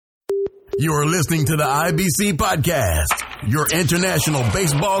You're listening to the IBC Podcast, your international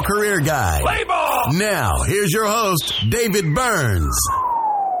baseball career guide. Play ball! Now, here's your host, David Burns.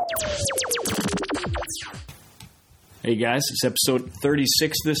 Hey guys, it's episode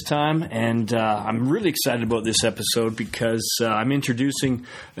 36 this time, and I'm really excited about this episode because I'm introducing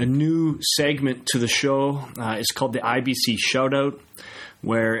a new segment to the show. It's called the IBC Shoutout,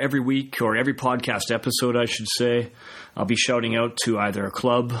 where every week, or every podcast episode, I should say, I'll be shouting out to either a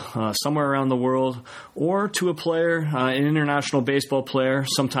club somewhere around the world or to a player, an international baseball player,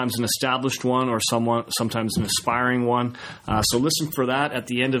 sometimes an established one or sometimes an aspiring one. So listen for that at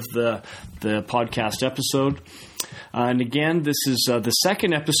the end of the podcast episode. And again, this is the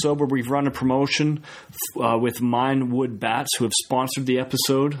second episode where we've run a promotion with Mine Wood Bats, who have sponsored the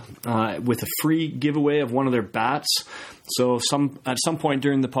episode with a free giveaway of one of their bats. So at some point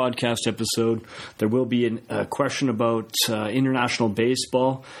during the podcast episode, there will be a question about international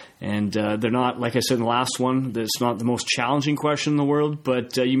baseball. And they're not, like I said in the last one, it's not the most challenging question in the world,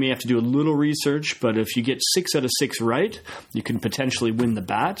 but you may have to do a little research. But if you get 6 out of 6 right, you can potentially win the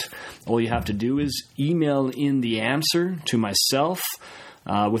bat. All you have to do is email in the answer to myself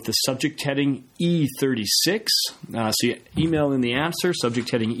with the subject heading E36. So you email in the answer, subject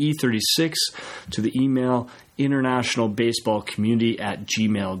heading E36, to the email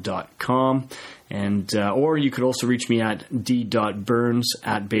internationalbaseballcommunity@gmail.com. And or you could also reach me at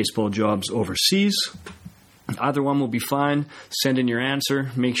d.burns@baseballjobsoverseas. Either one will be fine. Send in your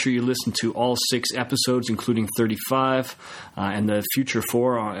answer. Make sure you listen to all 6 episodes, including 35, and the future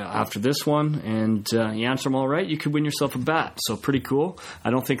 4 after this one. And you answer them all right, you could win yourself a bat. So pretty cool. I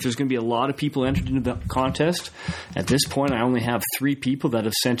don't think there's going to be a lot of people entered into the contest. At this point, I only have 3 people that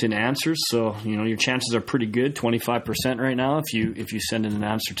have sent in answers. So, your chances are pretty good, 25% right now if you send in an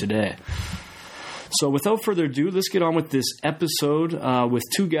answer today. So without further ado, let's get on with this episode with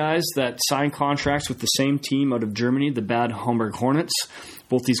 2 guys that signed contracts with the same team out of Germany, the Bad Homburg Hornets.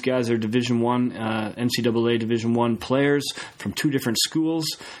 Both these guys are Division I, NCAA Division I players from 2 different schools.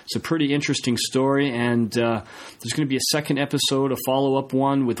 It's a pretty interesting story, and there's going to be a second episode, a follow-up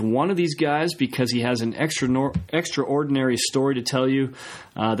one with one of these guys because he has an extraordinary story to tell you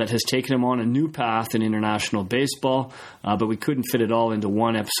that has taken him on a new path in international baseball, but we couldn't fit it all into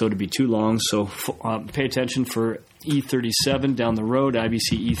one episode to be too long, so pay attention for E37 down the road,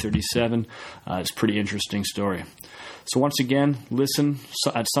 IBC E37. It's a pretty interesting story. So once again, listen.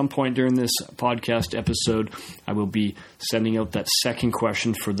 So at some point during this podcast episode, I will be sending out that second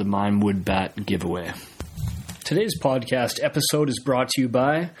question for the Mine Wood Bat giveaway. Today's podcast episode is brought to you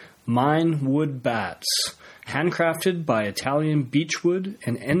by Mine Wood Bats. Handcrafted by Italian beechwood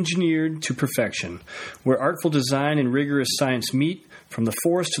and engineered to perfection. Where artful design and rigorous science meet, from the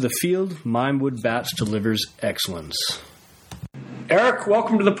forest to the field, Mine Wood Bats delivers excellence. Eric,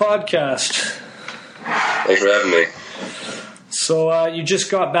 welcome to the podcast. Thanks for having me. So you just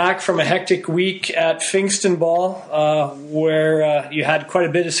got back from a hectic week at Pfingsten Ball, where you had quite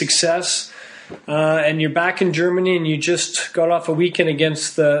a bit of success, and you're back in Germany, and you just got off a weekend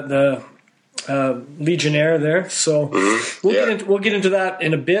against the Legionnaire there. So we'll get into that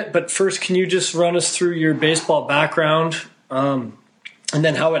in a bit. But first, can you just run us through your baseball background, and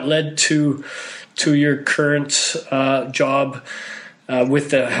then how it led to your current job with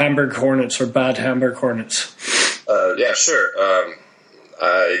the Hamburg Hornets or Bad Hamburg Hornets? Yeah, sure.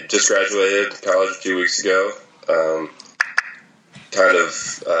 I just graduated college a few weeks ago. Kind of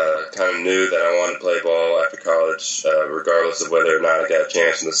knew that I wanted to play ball after college, regardless of whether or not I got a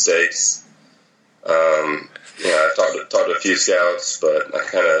chance in the States. I talked to a few scouts, but I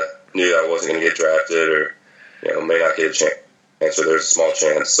kind of knew I wasn't going to get drafted, or may not get a chance, or there's a small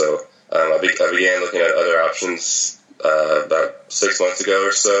chance. So I began looking at other options about 6 months ago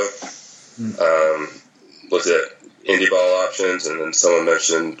or so. Looked at indie ball options, and then someone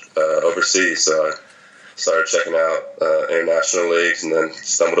mentioned overseas, so I started checking out international leagues, and then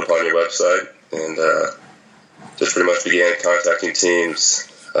stumbled upon your website, and just pretty much began contacting teams.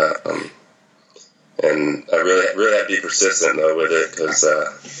 And I really had to be persistent though with it, because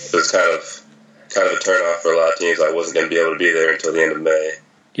it was kind of a turnoff for a lot of teams. I wasn't going to be able to be there until the end of May.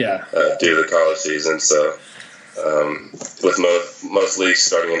 Yeah. Due to the college season, so with most leagues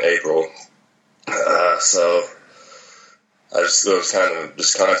starting in April. So I just was kind of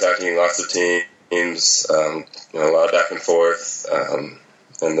just contacting lots of teams, a lot of back and forth, and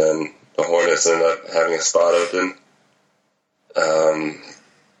then the Hornets ended up having a spot open, and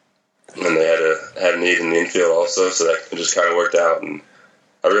they had a need in the infield also, so that just kind of worked out. And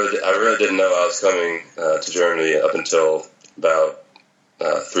I really didn't know I was coming to Germany up until about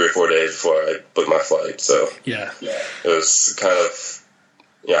 3 or 4 days before I booked my flight. So yeah, it was kind of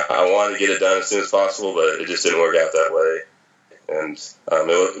I wanted to get it done as soon as possible, but it just didn't work out that way. And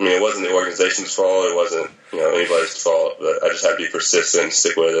it wasn't the organization's fault. It wasn't anybody's fault. But I just had to be persistent and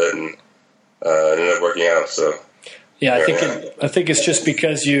stick with it, and it ended up working out. So yeah, I think it's just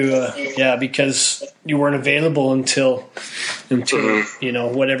because because you weren't available until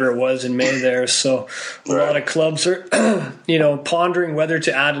whatever it was in May there. So a lot of clubs are pondering whether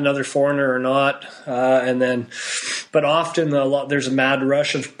to add another foreigner or not, but often there's a mad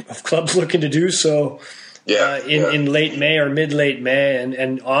rush of clubs looking to do so. In late May or mid-late May,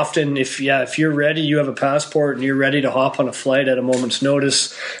 and often if you're ready, you have a passport and you're ready to hop on a flight at a moment's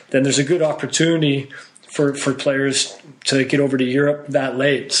notice, then there's a good opportunity for players to get over to Europe that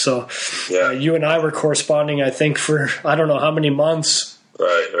late. So you and I were corresponding, I think, for I don't know how many months.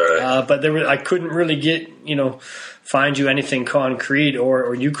 Right. But I couldn't really get find you anything concrete,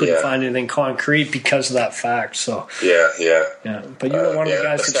 or you couldn't find anything concrete because of that fact. So yeah. But you were one of the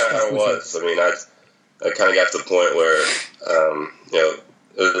guys. That's kind of how it was. I mean, I kind of got to the point where,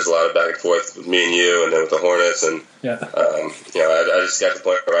 there's a lot of back and forth with me and you, and then with the Hornets, and I just got to the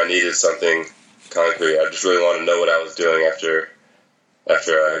point where I needed something concrete. I just really wanted to know what I was doing after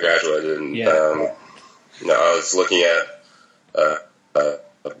I graduated, and I was looking at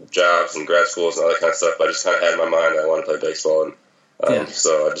jobs and grad schools and all that kind of stuff. But I just kind of had in my mind I wanted to play baseball, and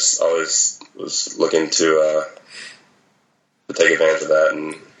so I just always was looking to take advantage of that,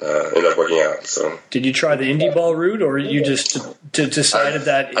 and ended up working out. So, did you try the indie ball route, or you just decided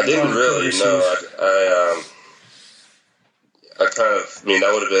that? I didn't really. No, I kind of. I mean,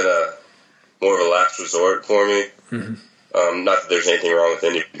 that would have been more of a last resort for me. Mm-hmm. Not that there's anything wrong with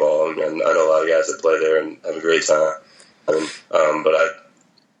indie ball. I mean, I know a lot of guys that play there and have a great time. But I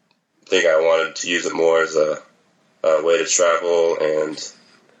think I wanted to use it more as a way to travel and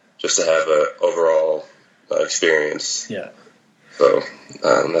just to have an overall experience. Yeah. So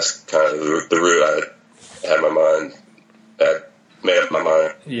that's kind of the route I had in my mind. I made up my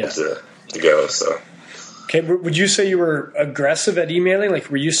mind to go. So. Okay, would you say you were aggressive at emailing? Like,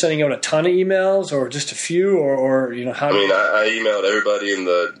 were you sending out a ton of emails, or just a few, or how? I mean, I emailed everybody in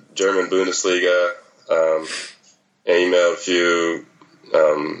the German Bundesliga, and emailed a few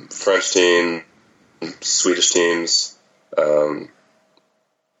French teams, Swedish teams,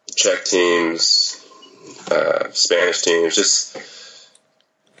 Czech teams, Spanish teams, just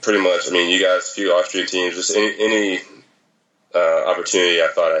pretty much. I mean, you guys, a few Austrian teams, just any opportunity I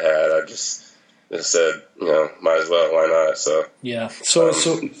thought I had, I just said, might as well, why not? So yeah. So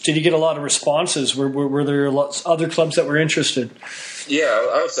did you get a lot of responses? Were there other clubs that were interested? Yeah,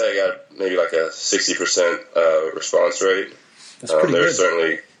 I would say I got maybe like a 60% response rate. That's pretty good. There were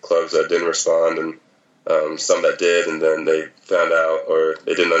certainly clubs that didn't respond, and some that did, and then they found out, or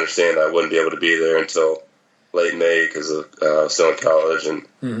they didn't understand that I wouldn't be able to be there until late May because I was still in college, and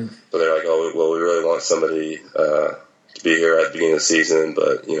so they're like, oh, well, we really want somebody to be here at the beginning of the season,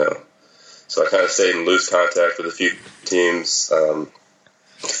 but so I kind of stayed in loose contact with a few teams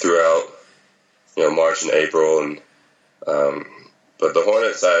throughout, March and April, and but the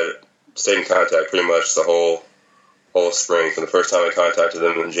Hornets, I stayed in contact pretty much the whole spring. From the first time I contacted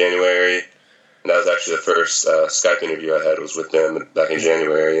them in January, and that was actually the first Skype interview I had was with them back in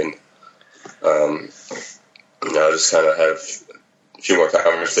January, and I just kind of had a few more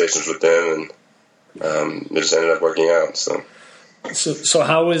conversations with them, and it just ended up working out. So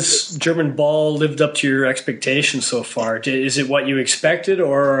how has German ball lived up to your expectations so far? Is it what you expected,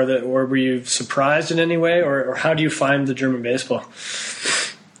 or were you surprised in any way, or how do you find the German baseball?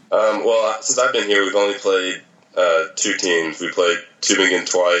 Well, since I've been here, we've only played two teams. We played Tübingen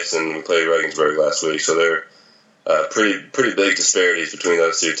twice, and we played Regensburg last week. So there are pretty big disparities between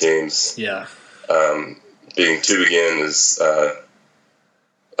those two teams. Yeah. Being Tübingen is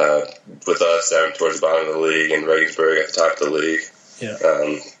with us down towards the bottom of the league, and Regensburg at the top of the league. Yeah.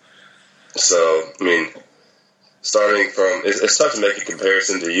 So, I mean, starting from, it's tough to make a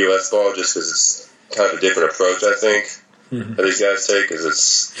comparison to U.S. ball just because it's kind of a different approach, I think, that these guys take, because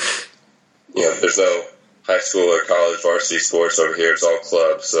it's, there's no high school or college varsity sports over here. It's all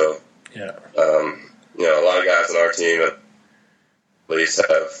clubs. So, a lot of guys on our team at least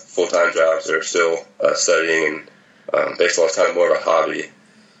have full-time jobs. They're still studying, and baseball is kind of more of a hobby.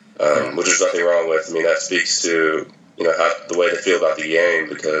 Which there's nothing wrong with. I mean, that speaks to, how the way they feel about the game,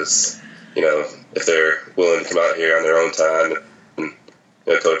 because, if they're willing to come out here on their own time and,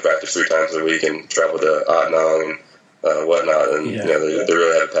 go to practice 3 times a week and travel to Atnang and whatnot, and, they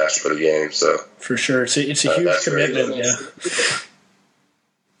really have a passion for the game. So for sure. It's a huge commitment. Yeah.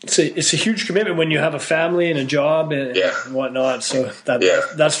 It's a huge commitment when you have a family and a job and whatnot. So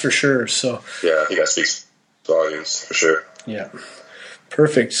that's for sure. So yeah, I think that speaks volumes for sure. Yeah.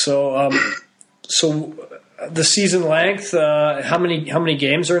 Perfect. So, the season length. How many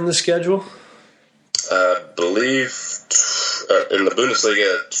games are in the schedule? I believe in the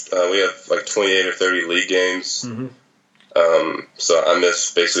Bundesliga we have like 28 or 30 league games. Mm-hmm. So I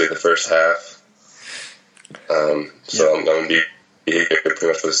missed basically the first half. So I'm going to be here pretty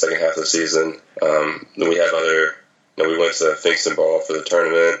much for the second half of the season. Then we have other. We went to Pfingstenball for the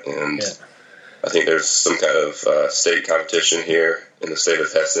tournament, and I think there's some kind of state competition here in the state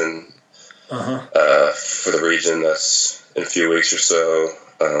of Hessen for the region. That's in a few weeks or so.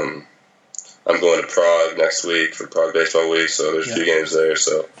 I'm going to Prague next week for Prague Baseball Week, so there's a few games there.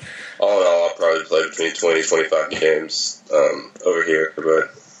 So all in all, I'll probably play between 20 and 25 games over here.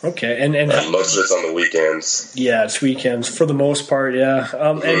 But okay, and most of it's on the weekends. Yeah, it's weekends for the most part. Yeah.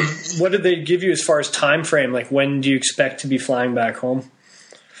 And what did they give you as far as time frame? Like, when do you expect to be flying back home?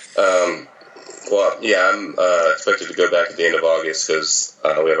 Well, yeah, I'm expected to go back at the end of August because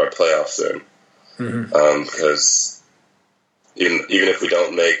we have our playoffs soon. Mm-hmm. Because even if we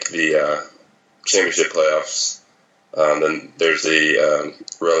don't make the championship playoffs, then there's the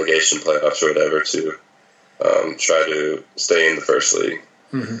relegation playoffs or whatever to try to stay in the first league.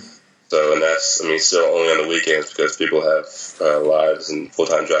 Mm-hmm. So, and that's, still only on the weekends because people have lives and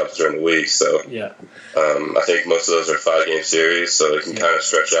full-time jobs during the week. So, I think most of those are 5-game series, so it can kind of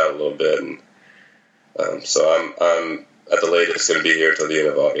stretch out a little bit. And so I'm at the latest going to be here until the end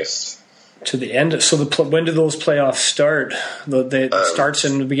of August. To the end. So when do those playoffs start? It starts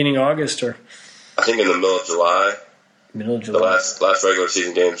in the beginning of August, or I think in the middle of July. Middle of July. The last regular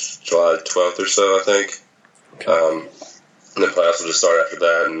season game's July 12th or so, I think. Okay. And the playoffs will just start after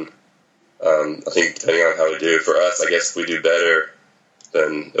that, and I think depending on how we do, for us, I guess if we do better,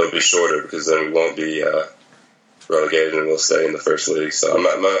 then it'll be shorter because then we won't be relegated and we'll stay in the first league. So I'm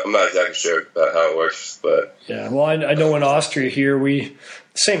not exactly sure about how it works, but yeah. Well, I know in Austria here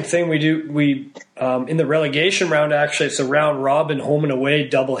same thing we do. We in the relegation round, actually, it's a round robin home and away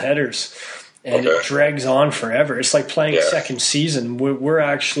double headers. And it drags on forever. It's like playing a second season. We'll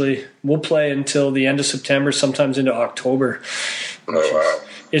play until the end of September, sometimes into October. Oh, wow.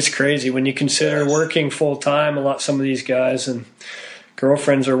 It's crazy when you consider working full time. Some of these guys and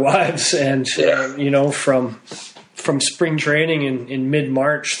girlfriends or wives, and from spring training in mid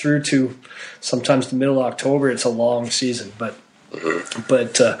March through to sometimes the middle of October, it's a long season. But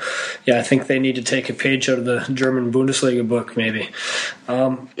I think they need to take a page out of the German Bundesliga book, maybe.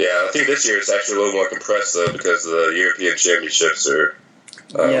 I think this year it's actually a little more compressed, though, because the European Championships are,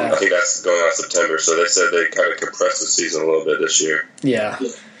 I think that's going on in September, so they said they kind of compressed the season a little bit this year. Yeah.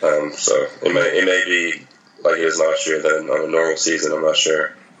 So it may be like it is last year then on a normal season, I'm not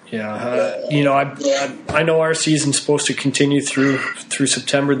sure. Yeah, I know our season's supposed to continue through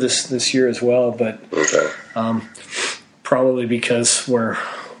September this year as well, but probably because we're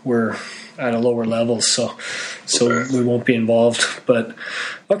at a lower level, so we won't be involved. But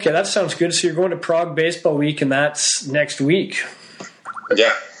okay, that sounds good. So you're going to Prague Baseball Week, and that's next week.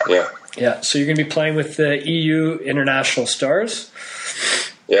 Yeah. So you're going to be playing with the EU International Stars.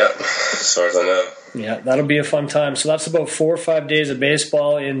 Yeah, as far as I know. Yeah, that'll be a fun time. So that's about 4 or 5 days of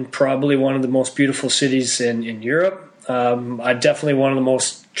baseball in probably one of the most beautiful cities in Europe. Definitely one of the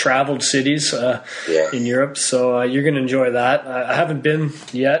most traveled cities in Europe. So you're going to enjoy that. I haven't been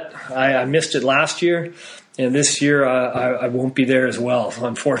yet. I missed it last year. And this year I won't be there as well,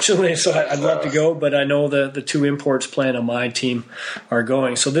 unfortunately. So I'd love to go, but I know the 2 imports playing on my team are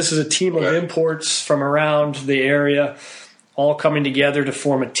going. So this is a team of imports from around the area, all coming together to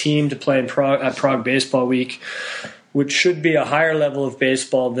form a team to play in at Prague Baseball Week, which should be a higher level of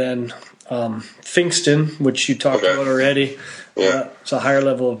baseball than Pfingsten, which you talked about already. Yeah. It's a higher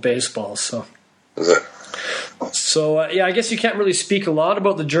level of baseball. So. Is it? So, I guess you can't really speak a lot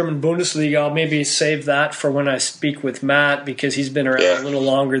about the German Bundesliga. I'll maybe save that for when I speak with Matt because he's been around a little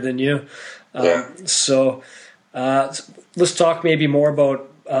longer than you. So let's talk maybe more about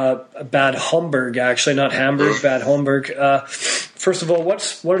Bad Homburg, actually, not Hamburg, Bad Homburg. First of all,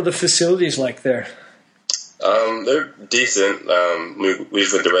 what are the facilities like there? They're decent. We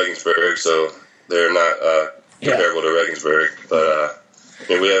just went to Regensburg, so they're not comparable to Regensburg, but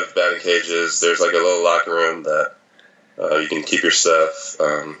we have batting cages. There's like a little locker room that you can keep your stuff.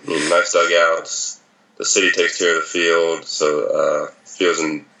 Nice dugouts. The city takes care of the field, so field's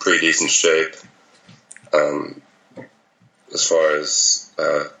in pretty decent shape. As far as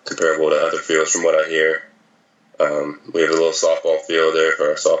comparable to other fields, from what I hear, we have a little softball field there for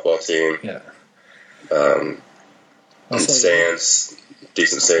our softball team. Yeah. Stands,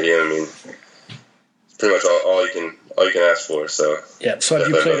 decent stadium. It's pretty much all you can ask for. So yeah. So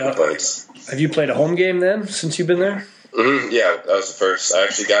have you played a home game then since you've been there? Mm-hmm. Yeah, that was the first. I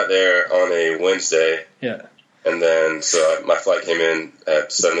actually got there on a Wednesday. Yeah. And then, so my flight came in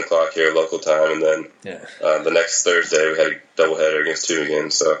at 7 o'clock here local time, and then the next Thursday we had a doubleheader against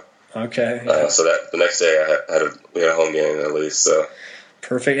Tübingen. So okay. So that the next day we had a home game at least. So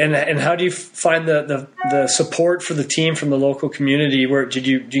perfect. And how do you find the support for the team from the local community? Where did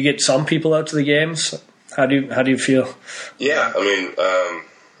you get some people out to the games? How do you feel? Yeah, I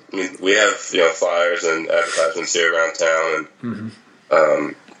mean, we have flyers and advertisements here around town,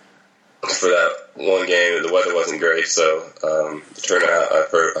 and for that one game, the weather wasn't great, so the turnout I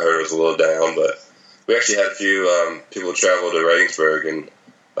heard was a little down. But we actually had a few people travel to Regensburg, and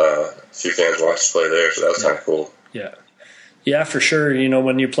a few fans watched us play there, so that was kind of cool. Yeah. Yeah, for sure.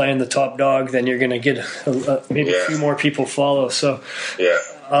 When you're playing the top dog, then you're going to get maybe a few more people follow. So yeah.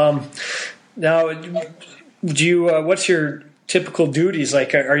 Now, do you? What's your typical duties?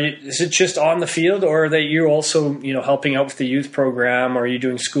 Like, is it just on the field, or are they you also helping out with the youth program, or are you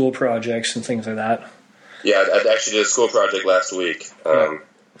doing school projects and things like that? Yeah, I actually did a school project last week at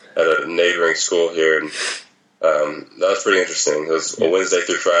a neighboring school here, and that was pretty interesting. It was a Wednesday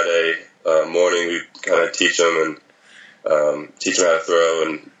through Friday morning. We kind of teach them teach them how to throw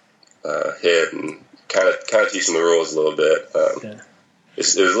and hit, and kind of teach them the rules a little bit. It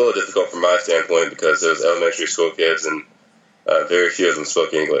was a little difficult from my standpoint because it was elementary school kids, and very few of them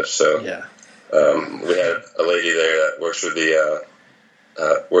spoke English. So we had a lady there that works for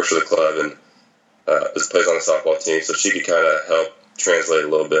the club and plays on the softball team, so she could kind of help translate a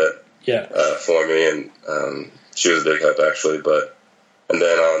little bit for me, and she was a big help actually. And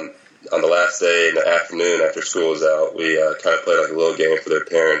then on the last day in the afternoon after school was out, we kind of played like a little game for their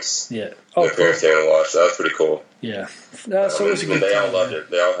parents. Yeah. Their parents came and watched. That was pretty cool. Yeah. So it was a good they time, all loved it.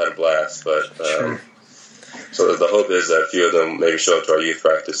 They all had a blast. But so the hope is that a few of them maybe show up to our youth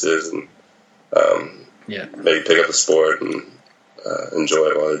practices and maybe pick up the sport and enjoy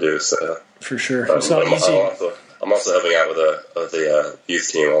it while they do. So for sure, it's not easy. I'm also helping out with the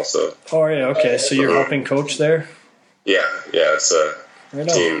youth team also. Oh yeah, okay. So you're helping coach there? Yeah. It's a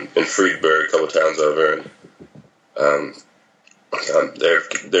team in Friedberg, a couple towns over, and they're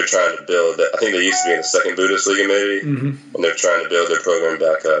trying to build. I think they used to be in the second Bundesliga maybe, and they're trying to build their program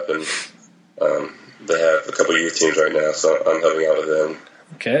back up, and they have a couple youth teams right now, so I'm helping out with them.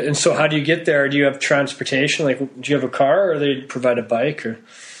 Okay, and so how do you get there? Do you have transportation? Like, do you have a car, or they provide a bike? Or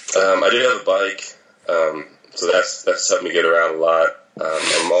I do have a bike, so that's helped me get around a lot.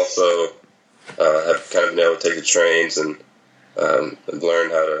 I'm also have kind of been able to take the trains and learn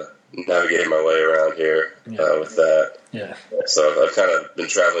how to navigate my way around here with that. Yeah. So I've kind of been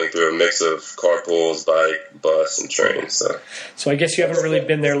traveling through a mix of carpools, bike, bus, and train. So I guess you haven't really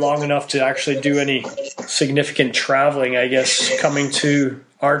been there long enough to actually do any significant traveling. I guess coming to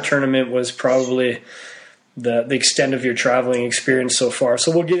our tournament was probably the extent of your traveling experience so far.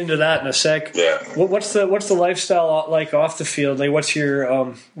 So we'll get into that in a sec. Yeah. What's the lifestyle like off the field? Like, what's your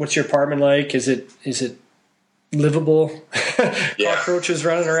apartment like? Is it livable? Cockroaches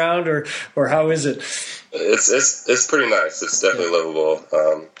running around, or how is it? It's pretty nice. It's definitely livable.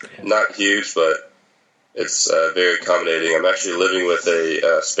 Not huge, but it's very accommodating. I'm actually living with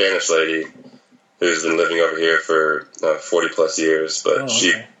a Spanish lady who's been living over here for 40 plus years, but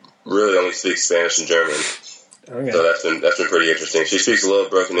she really only speaks Spanish and German. Okay. So that's been pretty interesting. She speaks a little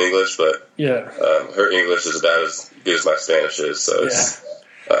broken English, but her English is about as good as my Spanish is. So it's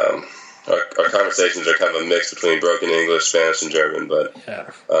our conversations are kind of a mix between broken English, Spanish, and German. But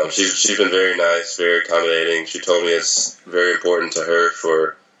she's been very nice, very accommodating. She told me it's very important to her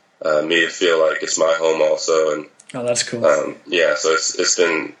for me to feel like it's my home also. And that's cool. So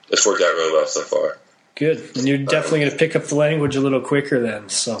it's worked out really well so far. Good, and you're definitely going to pick up the language a little quicker then.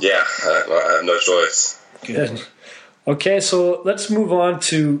 So I have no choice. Good. Okay, so let's move on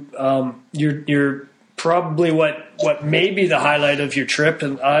to your probably what may be the highlight of your trip,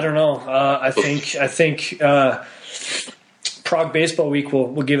 and I don't know. I think Prague Baseball Week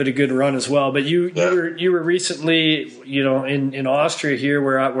will give it a good run as well. But you were recently in Austria here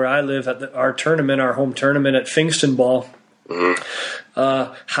where I live at our home tournament at Pfingstenball.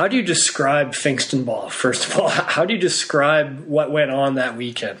 Mm-hmm. How do you describe Pfingstenball? First of all, how do you describe what went on that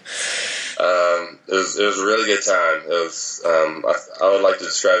weekend? It was a really good time. It was I would like to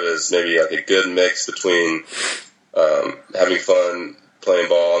describe it as maybe like a good mix between having fun playing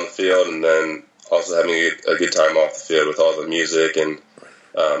ball on the field and then also having a good time off the field with all the music and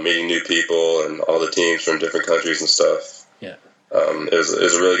meeting new people and all the teams from different countries and stuff. Yeah, it was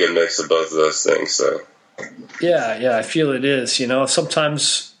a really good mix of both of those things. So yeah, I feel it is.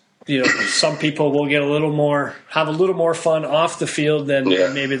 Sometimes some people will have a little more fun off the field than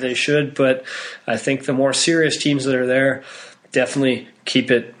maybe they should. But I think the more serious teams that are there definitely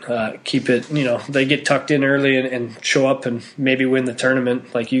keep it. They get tucked in early and show up and maybe win the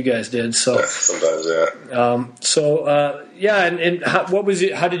tournament like you guys did. So sometimes, And what was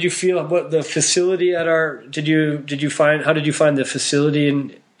it? How did you feel about the facility at our? How did you find the facility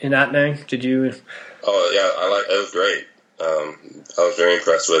in Atnang? Did you? Oh yeah, it was great. I was very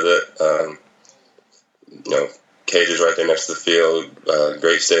impressed with it. Cages right there next to the field.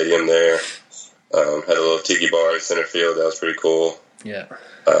 Great stadium there. Had a little tiki bar in center field. That was pretty cool. Yeah.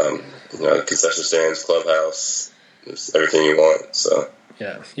 Concession stands, clubhouse, just everything you want. So.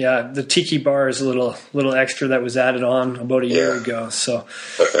 Yeah. The tiki bar is a little extra that was added on about a year ago. So.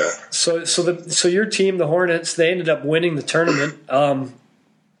 Okay. So your team, the Hornets, they ended up winning the tournament.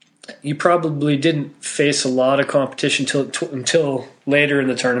 You probably didn't face a lot of competition until later in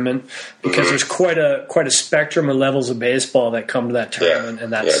the tournament because there's quite a spectrum of levels of baseball that come to that tournament,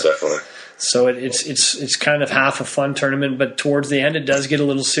 and that's definitely. So it's kind of half a fun tournament, but towards the end it does get a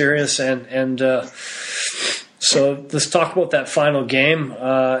little serious, and so let's talk about that final game.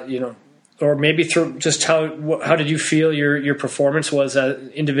 Or maybe through just how did you feel your performance was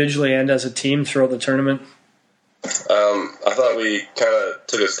individually and as a team throughout the tournament? I thought we kind of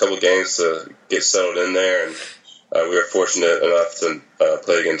took us a couple games to get settled in there, and we were fortunate enough to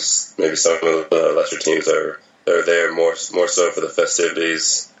play against maybe some of the lesser teams that are there more so for the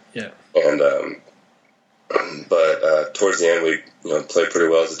festivities. Yeah. And but towards the end, we played pretty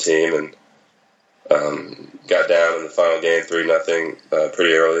well as a team and got down in the final game 3-0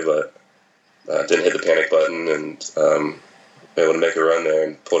 pretty early, but didn't hit the panic button and able to make a run there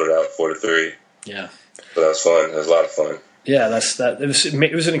and pulled it out 4-3. Yeah. But that was fun. It was a lot of fun. Yeah,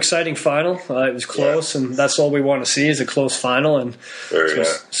 it was an exciting final. It was close, and that's all we want to see is a close final. And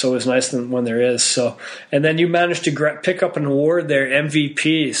so it's nice when there is. So, and then you managed to pick up an award there,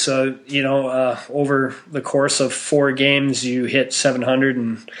 MVP. So over the course of 4 games, you hit 700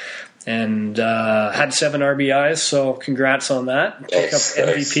 and had 7 RBIs. So congrats on that. Pick up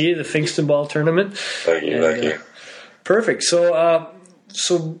MVP, the Finkston Ball Tournament. Thank you. Perfect.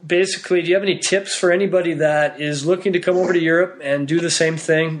 So basically, do you have any tips for anybody that is looking to come over to Europe and do the same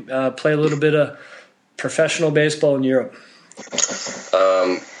thing, play a little bit of professional baseball in Europe?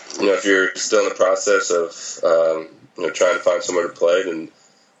 If you're still in the process of trying to find somewhere to play, then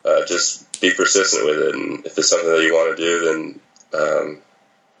just be persistent with it. And if it's something that you want to do,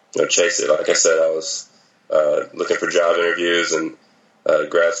 then chase it. Like I said, I was looking for job interviews and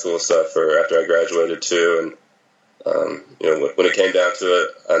grad school stuff for after I graduated too, and when it came down to it,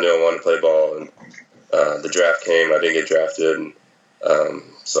 I knew I wanted to play ball, and the draft came. I didn't get drafted, and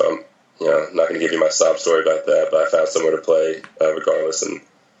so I'm not going to give you my sob story about that. But I found somewhere to play regardless, and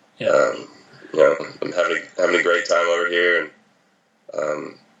I'm having a great time over here,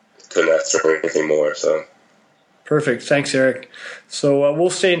 and couldn't ask for anything more. So. Perfect. Thanks, Eric. So we'll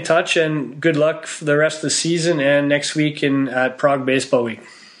stay in touch, and good luck for the rest of the season and next week at Prague Baseball Week.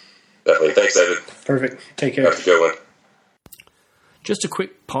 Definitely. Thanks, David. Perfect. Take care. Have a good one. Just a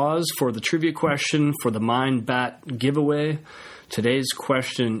quick pause for the trivia question for the Mind Bat giveaway. Today's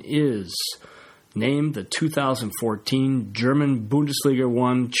question is, name the 2014 German Bundesliga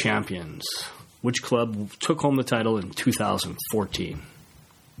 1 champions. Which club took home the title in 2014?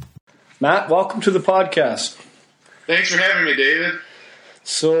 Matt, welcome to the podcast. Thanks for having me, David.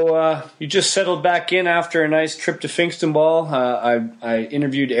 So you just settled back in after a nice trip to Finkston Ball. I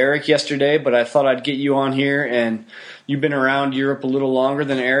interviewed Eric yesterday, but I thought I'd get you on here, and you've been around Europe a little longer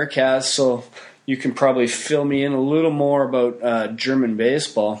than Eric has, so you can probably fill me in a little more about German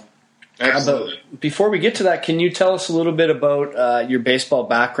baseball. Absolutely. Before we get to that, can you tell us a little bit about your baseball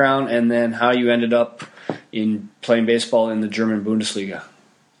background and then how you ended up in playing baseball in the German Bundesliga?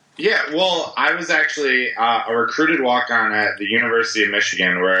 Yeah, well, I was actually a recruited walk-on at the University of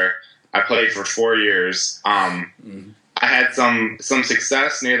Michigan, where I played for 4 years. I had some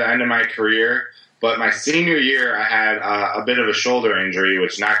success near the end of my career, but my senior year I had a bit of a shoulder injury,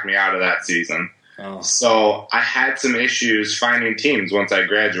 which knocked me out of that season. Oh. So I had some issues finding teams once I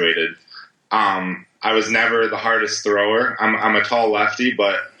graduated. I was never the hardest thrower. I'm a tall lefty,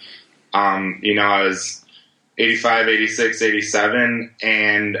 but I was 85, 86, 87,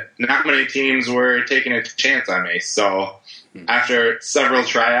 and not many teams were taking a chance on me. So after several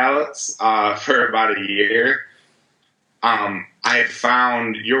tryouts for about a year, I had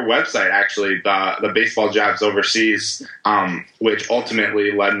found your website, actually, the Baseball Jobs Overseas, which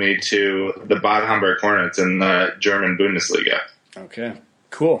ultimately led me to the Bad Homburg Hornets in the German Bundesliga. Okay.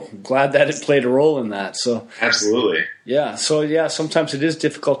 Cool. Glad that it played a role in that. So absolutely. Yeah. So sometimes it is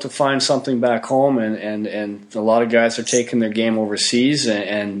difficult to find something back home, and a lot of guys are taking their game overseas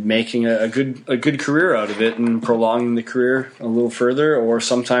and making a good career out of it and prolonging the career a little further, or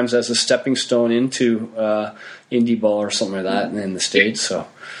sometimes as a stepping stone into indie ball or something like that in the States. So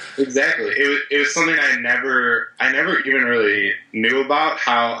exactly. It was something I never even really knew about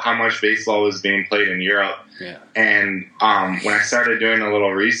how much baseball was being played in Europe. Yeah. And when I started doing a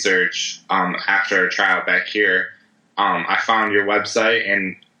little research after a tryout back here, I found your website,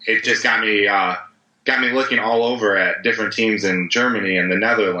 and it just got me looking all over at different teams in Germany and the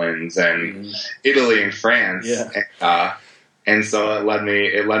Netherlands and Italy and France. Yeah. And so it led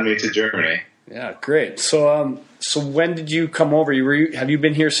me to Germany. Yeah, great. So when did you come over? Have you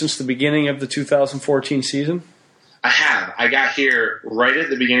been here since the beginning of the 2014 season? I have. I got here right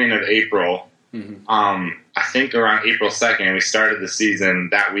at the beginning of April. Mm-hmm. I think around April 2nd, and we started the season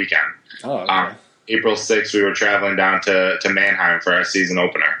that weekend. Oh, okay. April 6th, we were traveling down to Mannheim for our season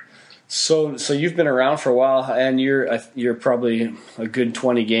opener. So you've been around for a while, and you're probably a good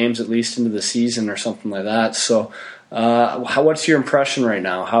 20 games at least into the season or something like that. So what's your impression right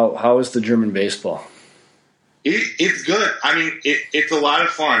now? How is the German baseball? It's good. I mean, it's a lot of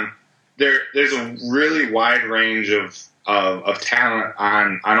fun. There's a really wide range of talent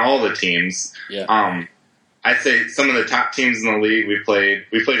on all the teams. Yeah. I'd say some of the top teams in the league we played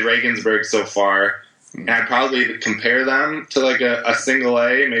Regensburg so far, and I'd probably compare them to like a single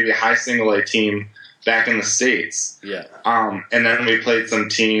A, maybe a high single A team back in the States. Yeah. And then we played some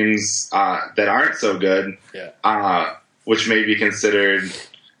teams that aren't so good. Yeah. Which may be considered,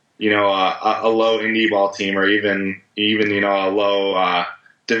 a low indie ball team, or even a low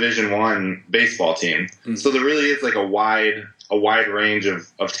Division I baseball team. Mm-hmm. So there really is like a wide range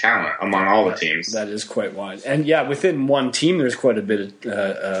of talent among all the teams. That is quite wide. And yeah, within one team, there's quite a bit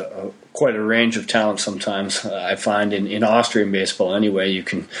of, quite a range of talent sometimes. I find in Austrian baseball anyway, you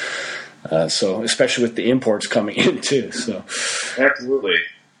can, so especially with the imports coming in too. So absolutely.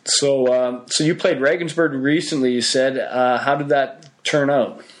 So you played Regensburg recently, you said. How did that turn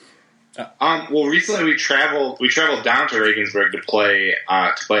out? Well, recently we traveled down to Regensburg to play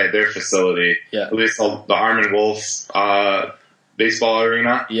at their facility. Yeah. At least the Armin Wolf baseball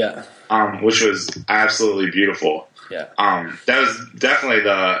arena. Yeah. Which was absolutely beautiful. Yeah. That was definitely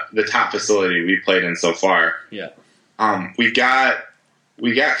the top facility we played in so far. Yeah. We got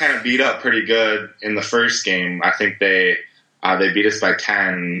kind of beat up pretty good in the first game. I think they beat us by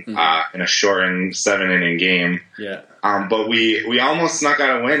 10 in a shortened 7-inning game. Yeah. But we almost snuck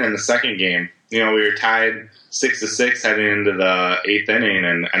out a win in the second game. We were tied 6-6 heading into the 8th inning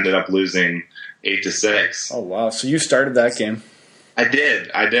and ended up losing 8-6. Oh wow! So you started that game. I did.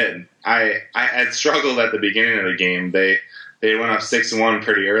 I had struggled at the beginning of the game. They went up 6-1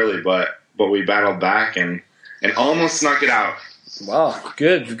 pretty early, but we battled back and almost snuck it out. Wow,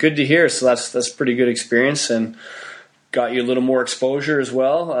 good to hear. So that's a pretty good experience and got you a little more exposure as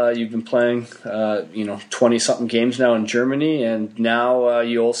well. You've been playing 20-something games now in Germany, and now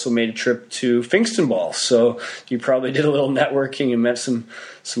you also made a trip to Pfingstenball. So you probably did a little networking and met some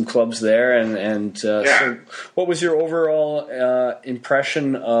clubs there. And So what was your overall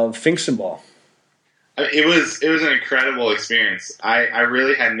impression of Pfingstenball? It was an incredible experience. I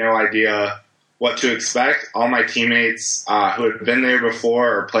really had no idea what to expect. All my teammates who had been there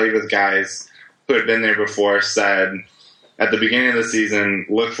before or played with guys who had been there before said, at the beginning of the season,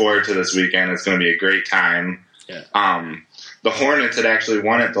 look forward to this weekend. It's going to be a great time. Yeah. The Hornets had actually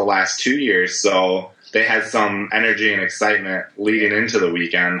won it the last 2 years, so they had some energy and excitement leading into the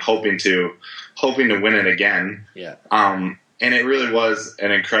weekend, hoping to win it again. Yeah. And it really was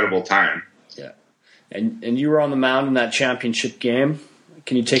an incredible time. Yeah. And you were on the mound in that championship game.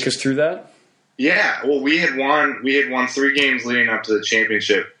 Can you take us through that? Yeah, well, we had won 3 games leading up to the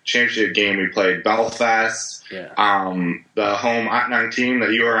championship game. We played Belfast, the home Atnang team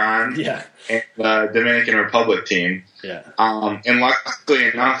that you were on, and the Dominican Republic team. Yeah. And luckily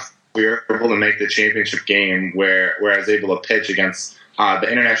enough, we were able to make the championship game where I was able to pitch against the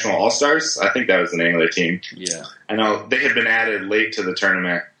International All-Stars. I think that was the name of the team. Yeah. I know they had been added late to the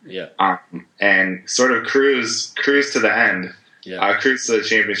tournament. Yeah. And sort of cruise to the end. Yeah. Cruise to the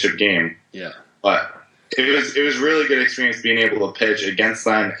championship game. Yeah. But it was really good experience being able to pitch against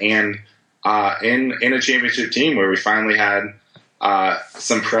them and in a championship team where we finally had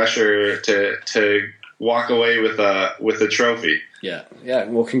some pressure to walk away with a trophy. Yeah.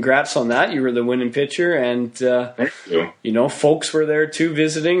 Well, congrats on that. You were the winning pitcher, and thank you. Folks were there too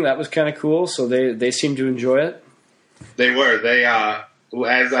visiting. That was kind of cool. So they seemed to enjoy it. They were.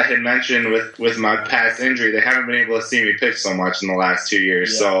 as I had mentioned with my past injury, they haven't been able to see me pitch so much in the last 2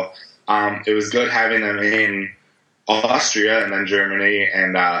 years. Yeah. So it was good having them in Austria and then Germany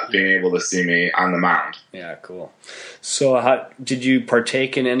and being able to see me on the mound. Yeah, cool. So how did you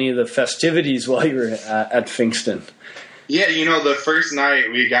partake in any of the festivities while you were at Finkston? Yeah, the first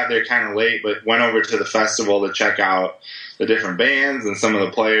night we got there kind of late, but went over to the festival to check out the different bands and some of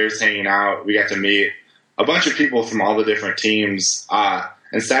the players hanging out. We got to meet a bunch of people from all the different teams.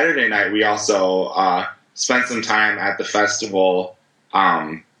 And Saturday night we also spent some time at the festival.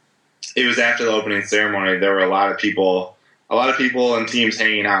 It was after the opening ceremony. There were a lot of people and teams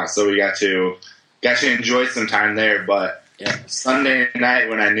hanging out, so we got to enjoy some time there. But Sunday night,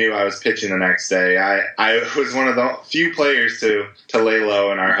 when I knew I was pitching the next day, I was one of the few players to lay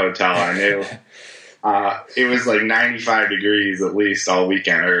low in our hotel. I knew it was like 95 degrees at least all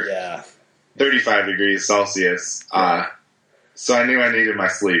weekend, or 35 degrees Celsius. So I knew I needed my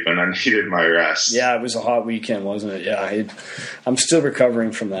sleep and I needed my rest. Yeah, it was a hot weekend, wasn't it? Yeah, I'm still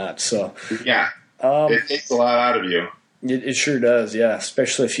recovering from that. So it takes a lot out of you. It sure does, yeah.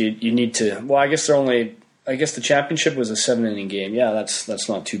 Especially if you need to. Well, I guess the championship was a 7-inning game. Yeah, that's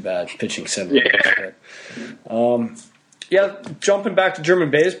not too bad pitching 7 innings. But, jumping back to German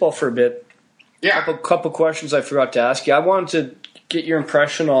baseball for a bit. Yeah, a couple questions I forgot to ask you. I wanted to get your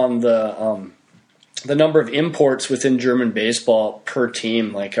impression on the number of imports within German baseball per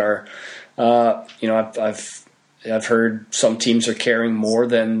team. Like I've heard some teams are carrying more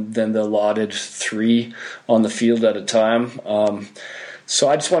than the allotted 3 on the field at a time. So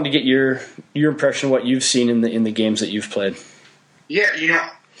I just wanted to get your impression of what you've seen in the games that you've played. Yeah,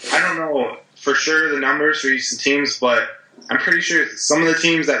 I don't know for sure the numbers for each of the teams, but I'm pretty sure some of the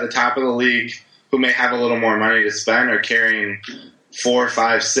teams at the top of the league who may have a little more money to spend are carrying 4,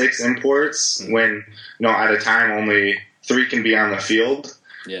 5, 6 imports when, at a time only 3 can be on the field.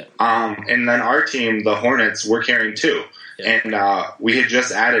 Yeah. And then our team, the Hornets, we're carrying 2. Yeah. And we had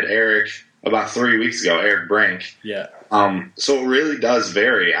just added Eric about 3 weeks ago, Eric Brink. Yeah. So it really does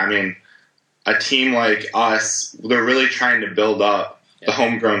vary. I mean, a team like us, they're really trying to build up the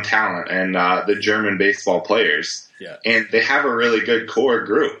homegrown talent and the German baseball players. Yeah. And they have a really good core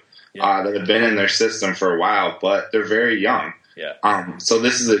group that have been in their system for a while, but they're very young. Yeah. So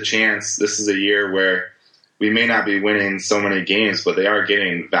this is a chance. This is a year where we may not be winning so many games, but they are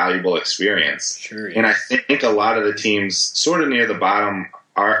getting valuable experience. Sure. Yeah. And I think a lot of the teams sort of near the bottom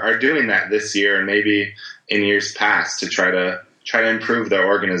are doing that this year and maybe in years past to try to improve their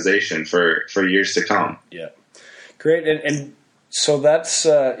organization for years to come. Yeah. Great. And so that's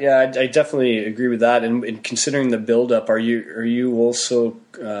I definitely agree with that. And considering the build-up, are you also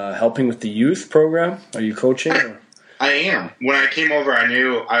helping with the youth program? Are you coaching? I am. When I came over, I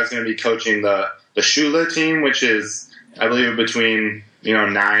knew I was going to be coaching the Schule team, which is, I believe, between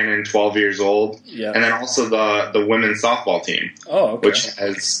 9 and 12 years old, and then also the women's softball team, which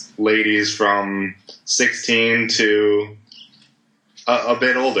has ladies from 16 to a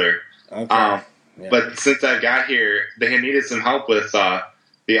bit older. Okay. But since I got here, they had needed some help with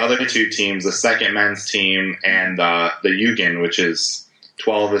the other 2 teams, the second men's team and the Jugend, which is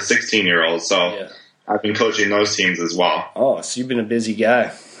 12 to 16-year-olds. So I've been coaching those teams as well. Oh, so you've been a busy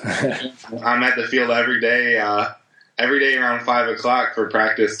guy. I'm at the field every day around 5 o'clock for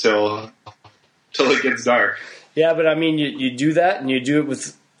practice till it gets dark. Yeah, but I mean, you do that and you do it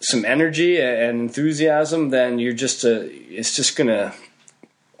with some energy and enthusiasm, then it's just going to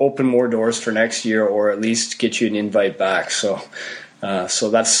open more doors for next year, or at least get you an invite back. So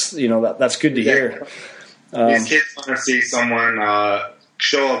that's that's good to hear. These kids want to see someone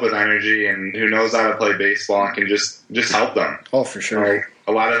show up with energy and who knows how to play baseball and can just help them. Oh, for sure.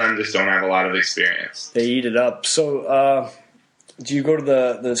 A lot of them just don't have a lot of experience. They eat it up. So, do you go to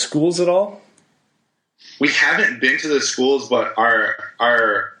the schools at all? We haven't been to the schools, but our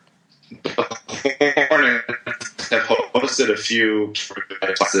Hornets have hosted a few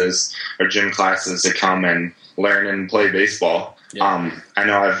classes or gym classes to come and learn and play baseball. Yeah. I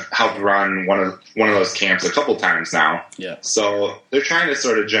know I've helped run one of those camps a couple times now. Yeah. So they're trying to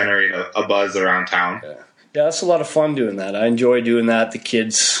sort of generate a buzz around town. Yeah, that's a lot of fun doing that. I enjoy doing that. The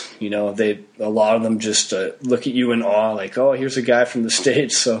kids, a lot of them just look at you in awe, like, oh, here's a guy from the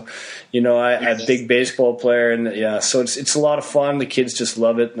States. So, I'm a big baseball player, and so it's a lot of fun. The kids just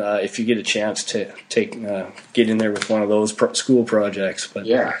love it. If you get a chance to get in there with one of those school projects. But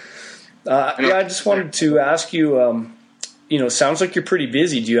I just wanted to ask you. Sounds like you're pretty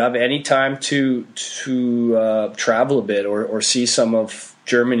busy. Do you have any time to travel a bit or see some of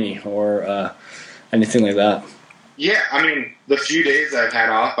Germany or anything like that? Yeah, I mean, the few days I've had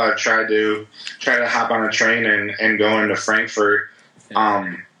off, I've tried to hop on a train and go into Frankfurt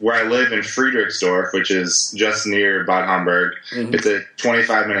Where I live in Friedrichsdorf, which is just near Bad Homburg. Mm-hmm. It's a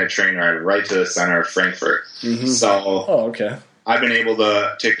 25-minute train ride right to the center of Frankfurt. Mm-hmm. So I've been able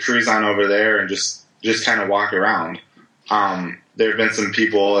to cruise on over there and just kind of walk around. There have been some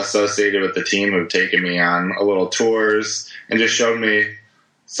people associated with the team who've taken me on a little tours and just showed me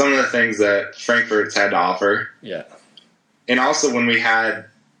some of the things that Frankfurt's had to offer. Yeah. And also when we had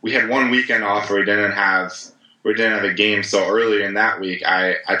 1 weekend off where we didn't have a game, so early in that week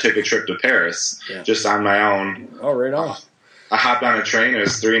I took a trip to Paris just on my own. Oh, right on. I hopped on a train. It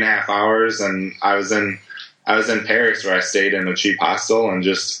was 3.5 hours, and I was in Paris where I stayed in a cheap hostel and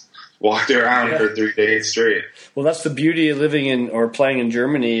just walked around for 3 days straight. Well, that's the beauty of living in or playing in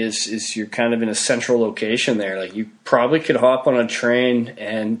Germany is you're kind of in a central location there. Like you probably could hop on a train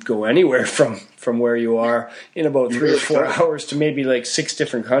and go anywhere from where you are in about 3 or 4 hours to maybe like 6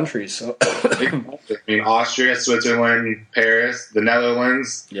 different countries. So I mean, Austria, Switzerland, Paris, the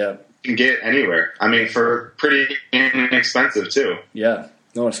Netherlands. Yeah. You can get anywhere. I mean, for pretty inexpensive too. Yeah.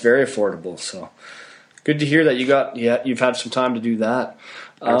 No, it's very affordable. So good to hear that you've had some time to do that.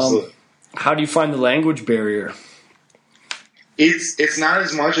 Absolutely. How do you find the language barrier? It's not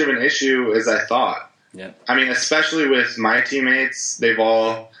as much of an issue as I thought. Yeah. I mean, especially with my teammates, they've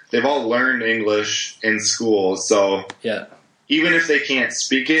all learned English in school, so even if they can't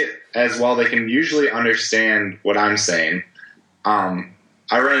speak it as well, they can usually understand what I'm saying. I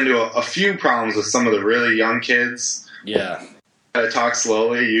run into a few problems with some of the really young kids. Yeah. Talk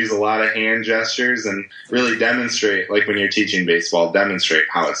slowly, use a lot of hand gestures, and really demonstrate, like when you're teaching baseball, demonstrate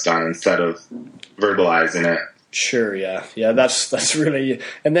how it's done instead of verbalizing it. Sure, yeah. Yeah, that's really...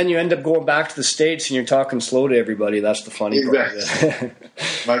 And then you end up going back to the States and you're talking slow to everybody. That's the funny part of it.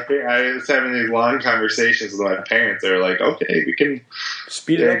 I was having these long conversations with my parents. They were like, okay, we can...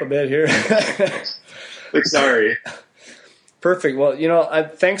 Speed it up a bit here. Like, sorry. Perfect. Well,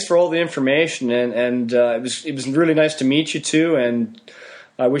 thanks for all the information, and it was really nice to meet you too. And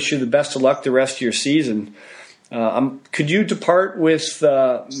I wish you the best of luck the rest of your season. Could you depart with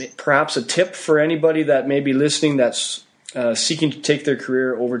perhaps a tip for anybody that may be listening that's seeking to take their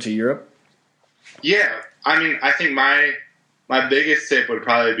career over to Europe? Yeah, I mean, I think my biggest tip would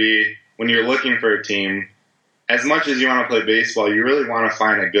probably be when you're looking for a team. As much as you want to play baseball, you really want to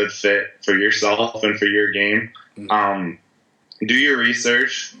find a good fit for yourself and for your game. Mm-hmm. Do your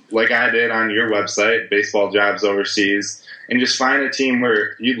research, like I did on your website, Baseball Jobs Overseas, and just find a team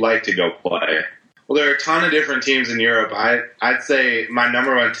where you'd like to go play. Well, there are a ton of different teams in Europe. I'd say my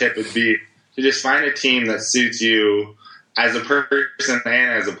number one tip would be to just find a team that suits you as a person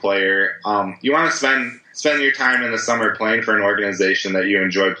and as a player. You want to spend your time in the summer playing for an organization that you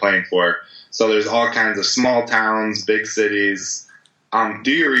enjoy playing for. So there's all kinds of small towns, big cities.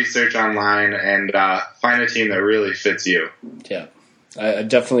 Do your research online and find a team that really fits you. Yeah, I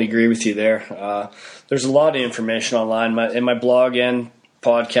definitely agree with you there. There's a lot of information online. My blog and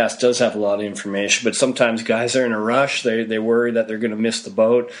podcast does have a lot of information, but sometimes guys are in a rush. They worry that they're going to miss the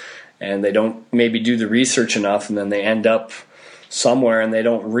boat, and they don't maybe do the research enough, and then they end up somewhere and they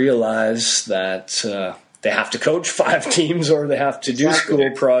don't realize that they have to coach 5 teams, or they have to do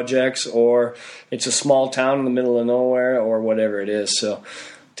school projects, or it's a small town in the middle of nowhere, or whatever it is. So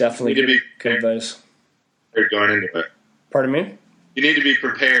definitely good advice. Going into it. Pardon me? You need to be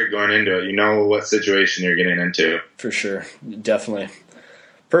prepared going into it. You know what situation you're getting into. For sure. Definitely.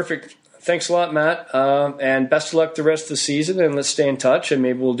 Perfect. Thanks a lot, Matt. And best of luck the rest of the season, and let's stay in touch, and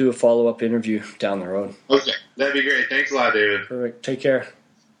maybe we'll do a follow-up interview down the road. Okay. That'd be great. Thanks a lot, David. Perfect. Take care.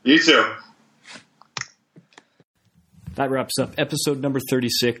 You too. That wraps up episode number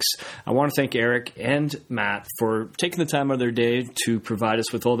 36. I want to thank Eric and Matt for taking the time out of their day to provide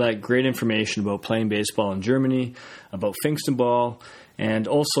us with all that great information about playing baseball in Germany, about Pfingstenball, and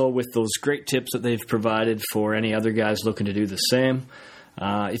also with those great tips that they've provided for any other guys looking to do the same.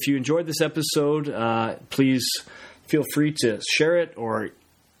 If you enjoyed this episode, please feel free to share it or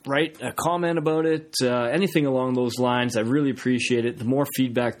write a comment about it, anything along those lines. I really appreciate it. The more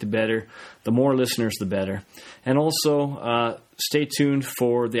feedback, the better. The more listeners, the better. And also, stay tuned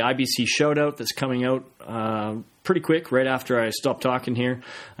for the IBC Shoutout that's coming out pretty quick, right after I stop talking here.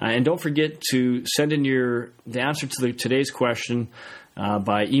 And don't forget to send in the answer to today's question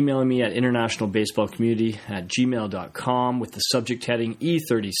by emailing me at internationalbaseballcommunity@gmail.com with the subject heading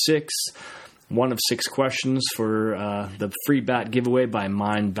E36. 1 of 6 questions for the free bat giveaway by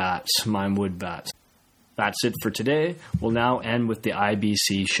Mine Wood Bats. That's it for today. We'll now end with the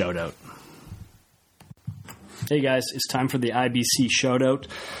IBC Shoutout. Hey guys, it's time for the IBC Shoutout.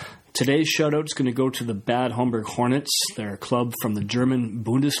 Today's shoutout is going to go to the Bad Homburg Hornets. They're a club from the German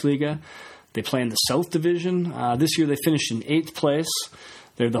Bundesliga. They play in the South Division. This year they finished in 8th place.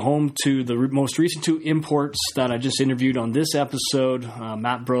 They're the home to the most recent 2 imports that I just interviewed on this episode,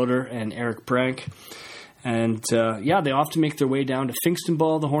 Matt Broder and Eric Brank. And, they often make their way down to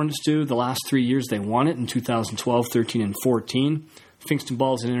Pfingstenball, the Hornets do. The last 3 years they won it in 2012, 13, and 14.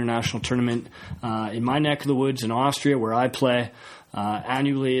 Pfingstenball is an international tournament in my neck of the woods in Austria, where I play.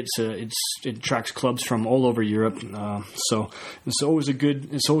 Annually, it attracts clubs from all over Europe. So it's always a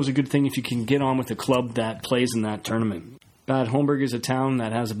good thing if you can get on with a club that plays in that tournament. Bad Homburg is a town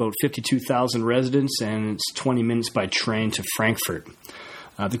that has about 52,000 residents, and it's 20 minutes by train to Frankfurt.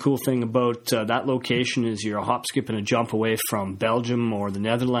 The cool thing about that location is you're a hop, skip, and a jump away from Belgium or the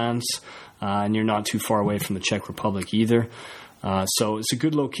Netherlands, and you're not too far away from the Czech Republic either. So it's a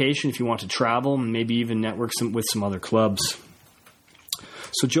good location if you want to travel and maybe even network with some other clubs.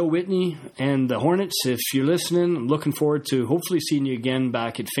 So Joe Whitney and the Hornets, if you're listening, I'm looking forward to hopefully seeing you again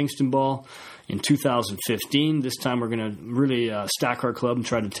back at Pfingstenball in 2015. This time we're going to really stack our club and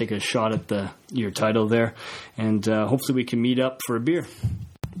try to take a shot at your title there. And hopefully we can meet up for a beer.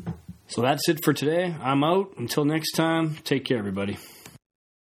 So that's it for today. I'm out. Until next time, take care, everybody.